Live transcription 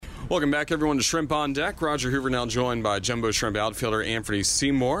Welcome back, everyone, to Shrimp on Deck. Roger Hoover now joined by Jumbo Shrimp outfielder Anfernee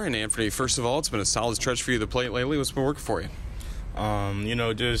Seymour. And Anfernee, first of all, it's been a solid stretch for you at the plate lately. What's been working for you?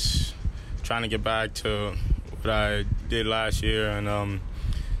 Just trying to get back to what I did last year, and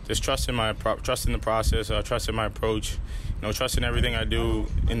just trusting the process, trusting my approach, trusting everything I do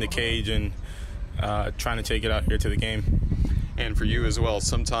in the cage, and trying to take it out here to the game. And for you as well,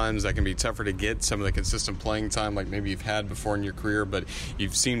 sometimes that can be tougher to get some of the consistent playing time like maybe you've had before in your career, but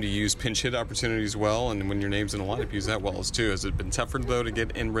you've seemed to use pinch hit opportunities well, and when your name's in the lineup, use that well as too. Has it been tougher, though, to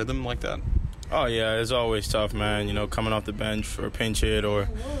get in rhythm like that? Oh, yeah, it's always tough, man, coming off the bench for a pinch hit or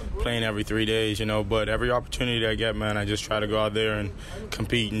playing every 3 days, but every opportunity I get, man, I just try to go out there and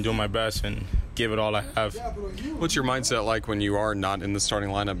compete and do my best and give it all I have. What's your mindset like when you are not in the starting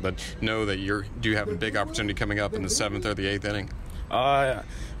lineup but know that you do have a big opportunity coming up in the 7th or the 8th inning?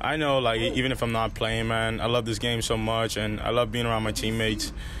 I know, even if I'm not playing, man, I love this game so much, and I love being around my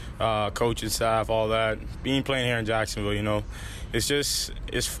teammates, coaching staff, all that. Playing here in Jacksonville,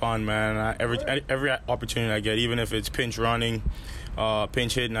 it's fun, man. Every opportunity I get, even if it's pinch running,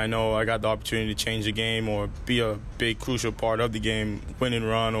 pinch hitting, I know I got the opportunity to change the game or be a big, crucial part of the game, win and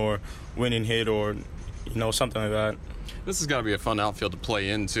run or win and hit or, something like that. This has got to be a fun outfield to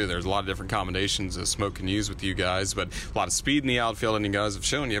play in, too. There's a lot of different combinations that Smoke can use with you guys, but a lot of speed in the outfield, and you guys have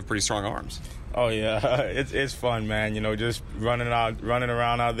shown you have pretty strong arms. Oh, yeah. It's fun, man, just running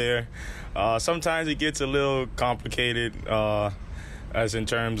around out there. Sometimes it gets a little complicated as in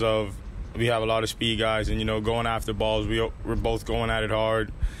terms of we have a lot of speed guys, and, going after balls, we're both going at it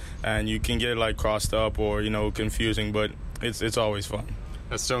hard, and you can get, crossed up or, confusing, but it's always fun.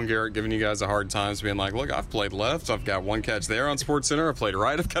 That's Stone Garrett giving you guys a hard time, being like, look, I've played left. I've got one catch there on SportsCenter. I played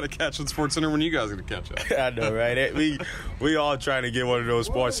right. I've got a catch on SportsCenter when you guys are going to catch up. I know, right? We all trying to get one of those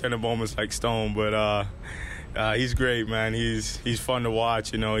SportsCenter moments like Stone, but he's great, man. He's fun to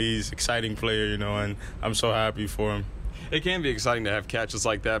watch. He's an exciting player, and I'm so happy for him. It can be exciting to have catches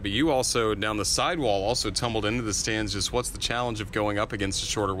like that, but you also, down the sidewall, also tumbled into the stands. Just what's the challenge of going up against a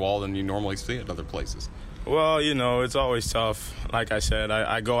shorter wall than you normally see at other places? Well, it's always tough. Like I said,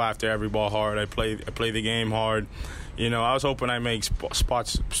 I go after every ball hard. I play the game hard. I was hoping I make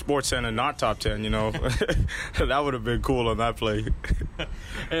SportsCenter not top 10, That would have been cool on that play.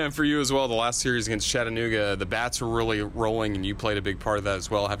 And for you as well, the last series against Chattanooga, the bats were really rolling, and you played a big part of that as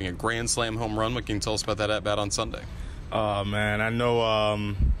well, having a grand slam home run. What can you tell us about that at-bat on Sunday? Oh, man, I know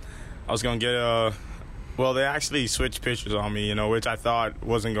I was going to get well, they actually switched pitchers on me, which I thought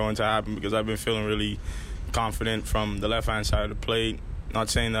wasn't going to happen because I've been feeling really confident from the left-hand side of the plate. Not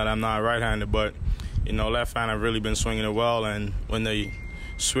saying that I'm not right-handed, but, left hand, I've really been swinging it well. And when they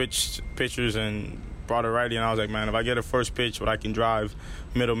switched pitchers and brought a righty in, I was like, man, if I get a first pitch, what I can drive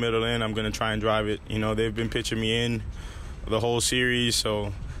middle in, I'm going to try and drive it. They've been pitching me in the whole series,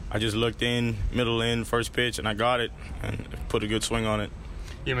 so I just looked in, middle in, first pitch, and I got it and put a good swing on it.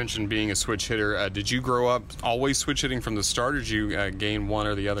 You mentioned being a switch hitter. Did you grow up always switch hitting from the start, or did you gain one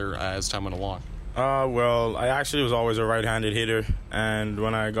or the other as time went along? Well, I actually was always a right-handed hitter, and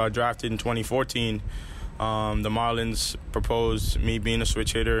when I got drafted in 2014, the Marlins proposed me being a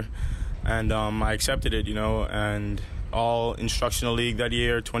switch hitter, and I accepted it, and all instructional league that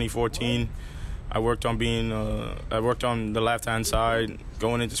year, 2014, I worked on the left-hand side,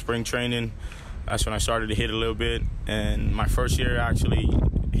 going into spring training. That's when I started to hit a little bit, and my first year actually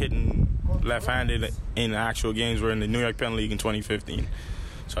hitting left-handed in actual games were in the New York Penn League in 2015.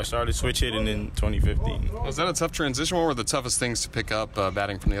 So I started switch hitting in 2015. Was that a tough transition? What were the toughest things to pick up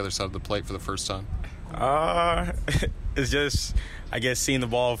batting from the other side of the plate for the first time? It's just, I guess, seeing the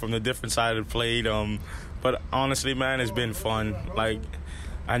ball from the different side of the plate. But honestly, man, it's been fun.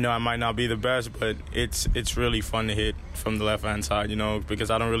 I know I might not be the best, but it's really fun to hit from the left-hand side, because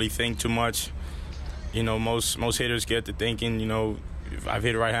I don't really think too much. Most hitters get to thinking, I've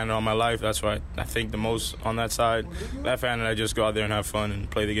hit right-handed all my life. That's why I think the most on that side. Left-handed, I just go out there and have fun and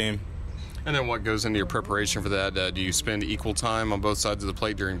play the game. And then what goes into your preparation for that? Do you spend equal time on both sides of the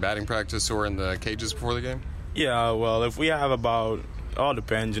plate during batting practice or in the cages before the game? Yeah, well, if we have all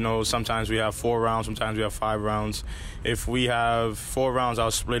depends, sometimes we have 4 rounds, sometimes we have 5 rounds. If we have 4 rounds,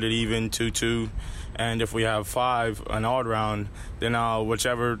 I'll split it even 2-2. And if we have 5, an odd round, then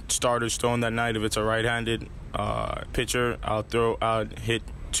whichever starter's thrown that night, if it's a right-handed pitcher, I'll hit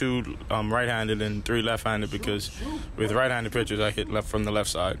 2 right-handed and 3 left-handed, because with right-handed pitchers, I hit left from the left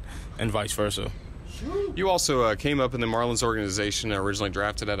side and vice versa. You also came up in the Marlins organization, originally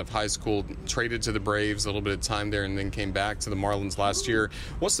drafted out of high school, traded to the Braves, a little bit of time there, and then came back to the Marlins last year.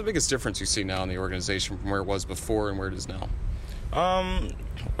 What's the biggest difference you see now in the organization from where it was before and where it is now?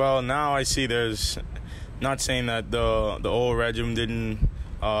 Well, now I see there's, not saying that the old regime didn't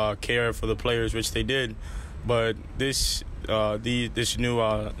care for the players, which they did. But this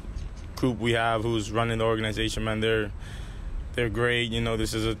new group we have who's running the organization, man, they're great. You know,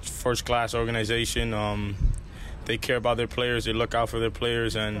 this is a first-class organization. They care about their players. They look out for their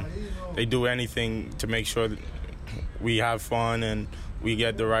players, and they do anything to make sure that we have fun and we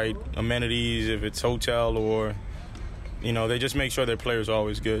get the right amenities, if it's hotel or, you know, they just make sure their players are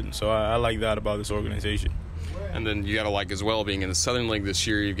always good. So I like that about this organization. And then you got to like as well, being in the Southern League this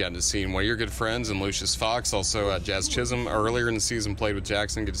year, you've gotten to see one of your good friends and Lucius Fox, also Jazz Chisholm earlier in the season played with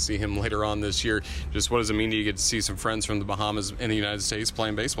Jackson. Get to see him later on this year. Just what does it mean to you get to see some friends from the Bahamas in the United States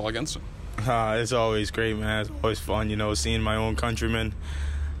playing baseball against them? It's always great, man. It's always fun, you know, seeing my own countrymen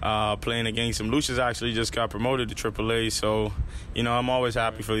playing against him. Lucius actually just got promoted to AAA, so, you know, I'm always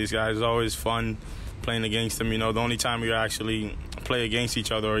happy for these guys. It's always fun playing against them. You know, the only time we actually play against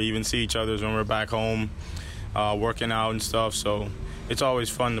each other or even see each other is when we're back home working out and stuff. So it's always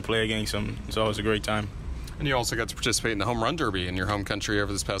fun to play against them. It's always a great time. And you also got to participate in the home run derby in your home country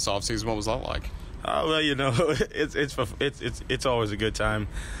over this past offseason. What was that like? Well, you know, it's always a good time.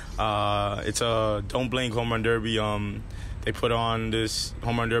 It's a Don't Blink home run derby. They put on this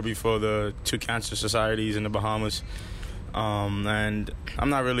home run derby for the 2 cancer societies in the Bahamas. And I'm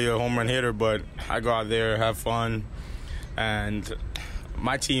not really a home run hitter, but I go out there, have fun. And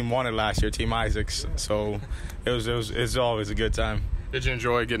my team won it last year, Team Isaacs. So it's always a good time. Did you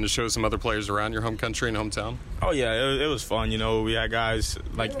enjoy getting to show some other players around your home country and hometown? Oh, yeah, it was fun. You know, we had guys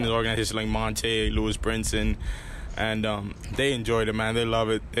like in the organization like Monte, Louis Brinson, and they enjoyed it, man. They love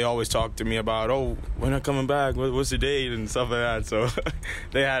it. They always talk to me about, oh, when I'm coming back, what's the date and stuff like that. So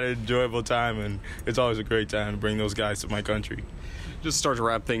they had an enjoyable time, and it's always a great time to bring those guys to my country. Just start to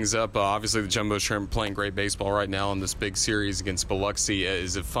wrap things up. Obviously, the Jumbo Shrimp playing great baseball right now in this big series against Biloxi.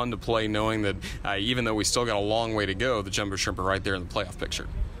 Is it fun to play knowing that even though we still got a long way to go, the Jumbo Shrimp are right there in the playoff picture?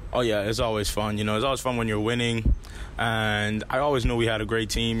 Oh, yeah, it's always fun. You know, it's always fun when you're winning. And I always knew we had a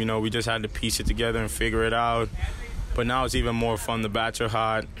great team. You know, we just had to piece it together and figure it out. But now it's even more fun. The bats are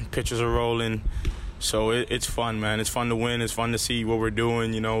hot. Pitchers are rolling. So it's fun, man. It's fun to win. It's fun to see what we're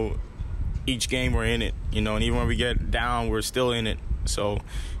doing. You know, each game we're in it. You know, and even when we get down, we're still in it. So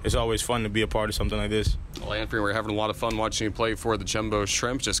it's always fun to be a part of something like this. Well, Anfernee, we're having a lot of fun watching you play for the Jumbo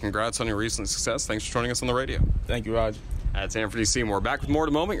Shrimp. Just congrats on your recent success. Thanks for joining us on the radio. Thank you, Raj. That's Anfernee Seymour. Back with more in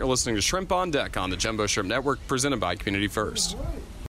a moment. You're listening to Shrimp on Deck on the Jumbo Shrimp Network, presented by Community First.